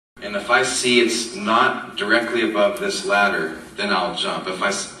And if I see it's not directly above this ladder, then I'll jump. If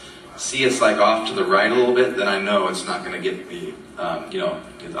I see it's like off to the right a little bit, then I know it's not going to get me, you know,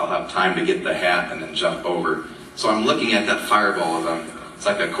 I'll have time to get the hat and then jump over. So I'm looking at that fireball as it's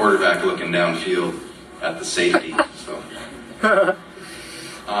like a quarterback looking downfield at the safety. So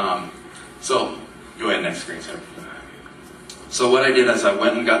go ahead, next screen, sir. So what I did is I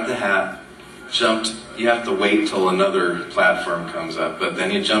went and got the hat, jumped. You have to wait till another platform comes up, but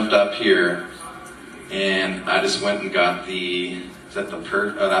then you jumped up here, and I just went and got the, is that the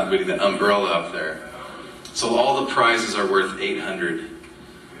umbrella up there. So all the prizes are worth 800.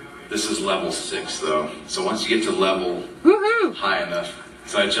 This is level 6 though. So once you get to level high enough,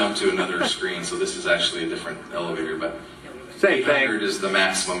 so I jumped to another screen. So this is actually a different elevator, but same 800 thing. is the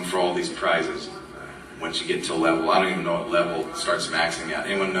maximum for all these prizes. Once you get to level, I don't even know what level it starts maxing at.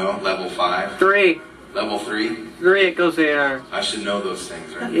 Anyone know? Level 5? 3. Level 3? 3, it goes there. I should know those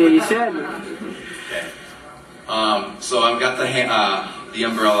things, right? Yeah, you said. Okay. So I've got the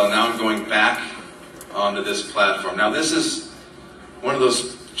umbrella. Now I'm going back onto this platform. Now this is one of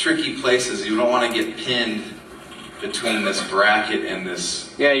those tricky places. You don't want to get pinned between this bracket and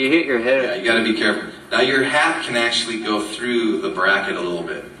this. Yeah, you hit your head. Yeah, you got to be careful. Now your hat can actually go through the bracket a little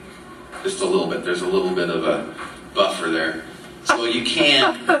bit. Just a little bit. There's a little bit of a buffer there. So you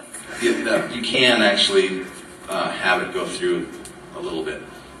can actually have it go through a little bit.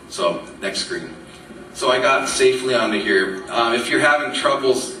 So next screen. So I got safely onto here. If you're having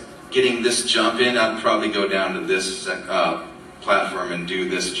troubles getting this jump in, I'd probably go down to this platform and do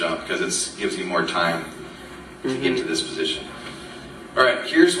this jump because it gives you more time to get to this position. All right,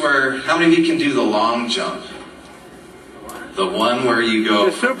 here's where, how many of you can do the long jump? The one where you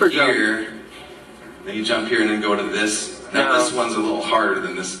go from here, then you jump here and then go to this. Now this one's a little harder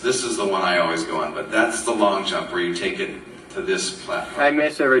than this. This is the one I always go on, but that's the long jump where you take it to this platform. I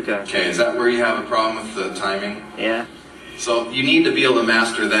miss every time. Okay, is that where you have a problem with the timing? Yeah. So you need to be able to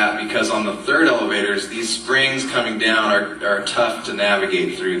master that because on the third elevators, these springs coming down are tough to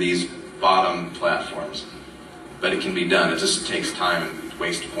navigate through these bottom platforms. But it can be done. It just takes time and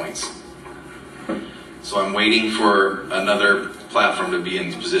waste points. So I'm waiting for another platform to be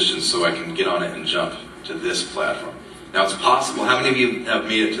in position so I can get on it and jump to this platform. Now it's possible. How many of you have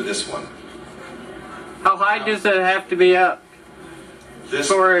made it to this one? How high does it have to be up? This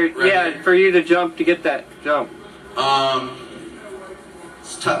For right for you to jump to get that jump.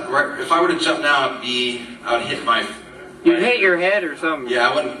 It's tough. Right? If I were to jump now, I would hit my. You'd hit your head or something. Yeah,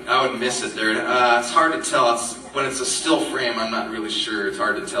 I would miss it there. It's hard to tell. When it's a still frame, I'm not really sure. It's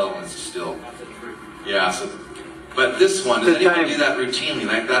hard to tell when it's still. Yeah. So, but this one, does anyone do that routinely?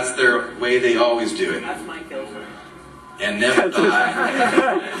 Like that's their way. They always do it. That's my kill. And never die.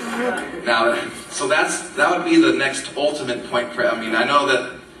 Now, so that would be the next ultimate point. I mean, I know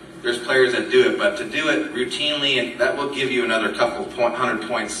that there's players that do it, but to do it routinely, and that will give you another couple 100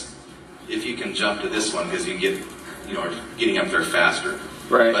 points if you can jump to this one because you get, you know, getting up there faster.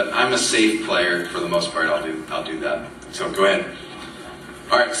 Right. But I'm a safe player for the most part. I'll do that. So go ahead.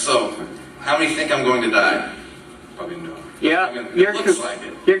 All right. So how many think I'm going to die? Probably no. Yeah. It looks like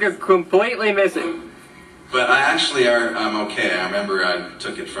it. You're gonna completely miss it. But I actually I'm okay. I remember I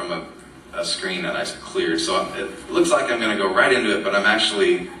took it from a screen that I cleared. So it looks like I'm going to go right into it, but I'm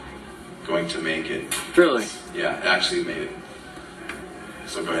actually going to make it. Really? Yeah, I actually made it.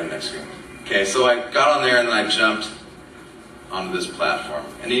 So go ahead, next screen. Okay, so I got on there and then I jumped onto this platform.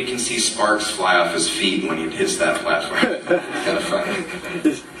 And then you can see sparks fly off his feet when he hits that platform. It's kind of funny.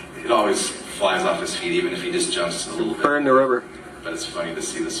 It always flies off his feet, even if he just jumps a little bit. Burn the rubber. But it's funny to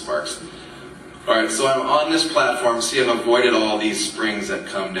see the sparks. Alright, so I'm on this platform. See, I've avoided all these springs that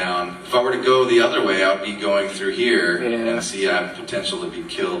come down. If I were to go the other way, I would be going through here and see I have potential to be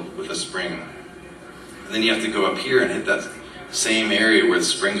killed with a spring. And then you have to go up here and hit that same area where the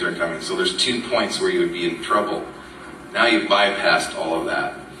springs are coming. So there's 2 points where you would be in trouble. Now you've bypassed all of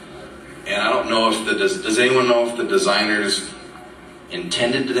that. And I don't know if does anyone know if the designers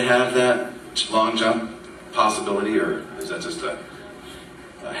intended to have that long jump possibility, or is that just a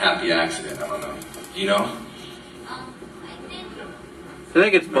happy accident? I don't know. Do you know? I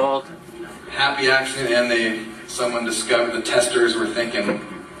think it's both. Happy accident, and someone discovered, the testers were thinking,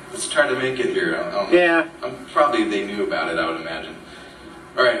 let's try to make it here. I don't know. Yeah. Probably they knew about it, I would imagine.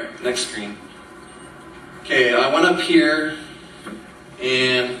 Alright, next screen. Okay, I went up here,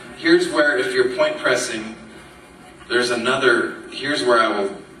 and here's where, if you're point pressing, here's where I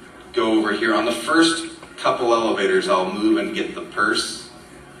will go over here. On the first couple elevators, I'll move and get the purse.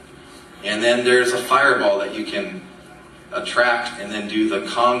 And then there's a fireball that you can attract and then do the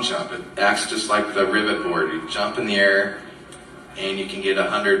Kong jump. It acts just like the rivet board. You jump in the air, and you can get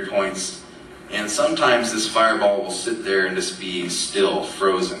 100 points. And sometimes this fireball will sit there and just be still,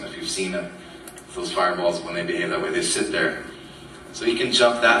 frozen. If you've seen it, those fireballs, when they behave that way, they sit there. So you can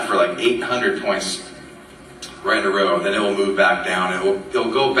jump that for like 800 points right in a row. Then it will move back down.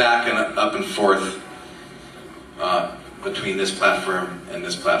 It'll go back and up and forth between this platform and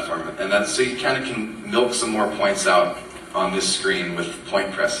this platform. And that's so you kind of can milk some more points out on this screen with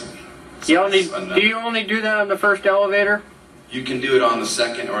point pressing. So do you only do that on the first elevator? You can do it on the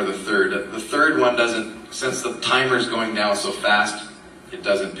second or the third. The third one doesn't, since the timer's going down so fast, it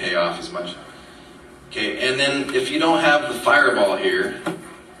doesn't pay off as much. Okay, and then if you don't have the fireball here,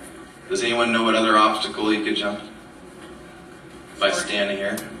 does anyone know what other obstacle you could jump? By standing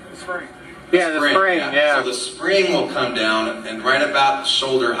here? The spring. Yeah, the spring, yeah. So the spring will come down, and right about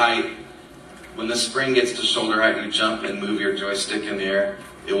shoulder height, when the spring gets to shoulder height, you jump and move your joystick in the air.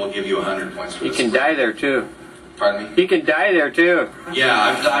 It will give you 100 points for the spring. You can die there too. Pardon me? You can die there too. Yeah,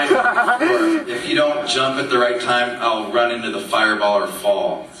 I've died before. If you don't jump at the right time, I'll run into the fireball or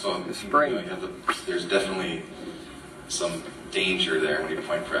fall. So the spring. There's definitely some danger there when you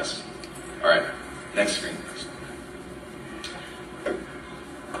point press. All right, next screen.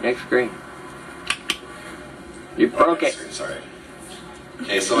 Next screen. You broke it. Sorry.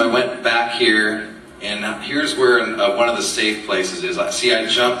 Okay, so I went back here, and here's where one of the safe places is. See, I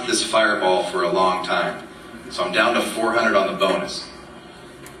jumped this fireball for a long time. So I'm down to 400 on the bonus.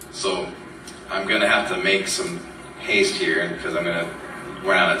 So I'm going to have to make some haste here because I'm going to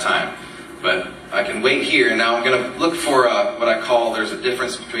run out of time. But I can wait here, and now I'm going to look for what I call, there's a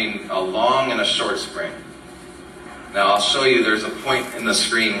difference between a long and a short spring. Now I'll show you there's a point in the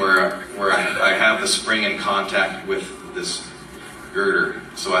screen where I have the spring in contact with this girder.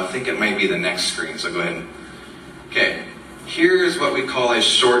 So I think it may be the next screen, so go ahead. Okay, here's what we call a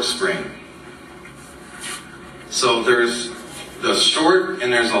short spring. So there's the short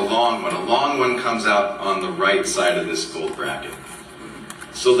and there's a long one. A long one comes out on the right side of this gold bracket.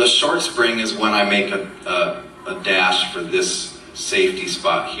 So the short spring is when I make a dash for this safety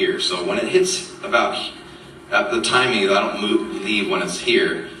spot here. So when it hits about at the timing, I don't leave when it's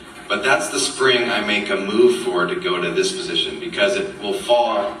here. But that's the spring I make a move for to go to this position because it will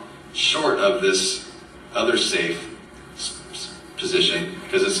fall short of this other safe position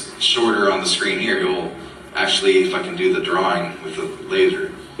because it's shorter on the screen here. It will actually, if I can do the drawing with the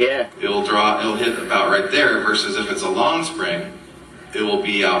laser, it'll hit about right there, versus if it's a long spring, it will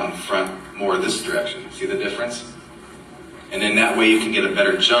be out in front more this direction. See the difference? And then that way you can get a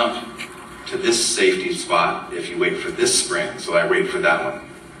better jump to this safety spot if you wait for this spring. So I wait for that one.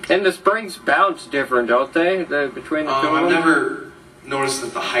 And the springs bounce different, don't they? Between the two of them? I've never noticed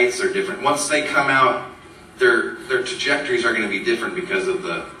that the heights are different. Once they come out, their trajectories are going to be different because of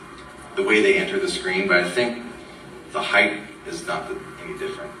the way they enter the screen, but I think the height is not any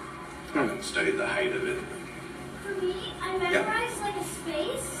different. I haven't studied the height of it. For me, I memorized like a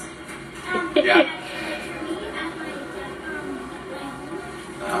space. Yeah. For me, at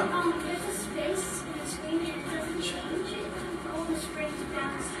my home, there's a space in the screen and it doesn't change it. All the springs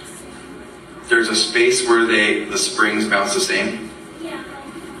bounce the same. There's a space where the springs bounce the same? Yeah.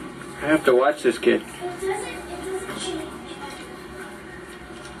 I have to watch this kid. It doesn't change.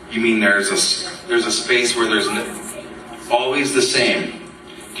 You mean there's a space where there's always the same?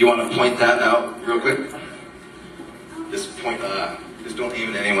 Do you want to point that out real quick? Just point, just don't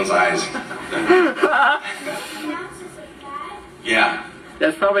aim at anyone's eyes. Yeah.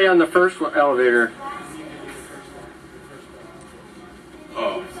 That's probably on the first elevator.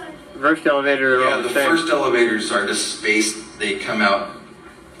 Oh. First elevator, they're Yeah, all the same. first elevators are just spaced. They come out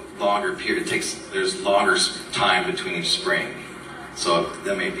longer period. There's longer time between each spring. So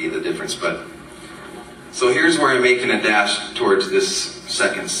that may be the difference, but so here's where I'm making a dash towards this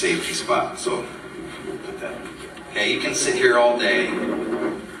second safety spot. So we'll put that. Okay, you can sit here all day,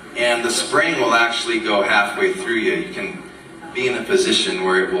 and the spring will actually go halfway through you. You can be in a position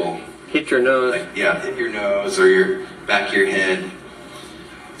where it will hit your nose. Hit your nose or your back of your head.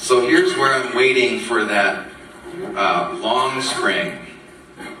 So here's where I'm waiting for that long spring.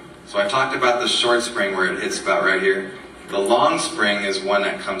 So I talked about the short spring where it hits about right here. The long spring is one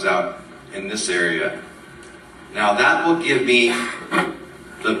that comes out in this area. Now that will give me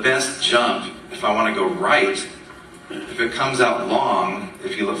the best jump if I want to go right. If it comes out long,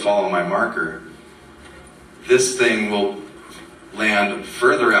 if you follow my marker, this thing will land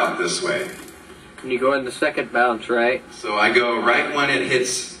further out this way. And you go in the second bounce, right? So I go right when it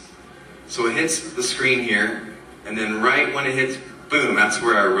hits, so it hits the screen here, and then right when it hits, boom, that's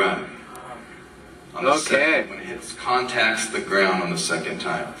where I run. On the second, when it contacts the ground on the second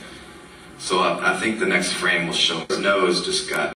time. So I think the next frame will show his nose just got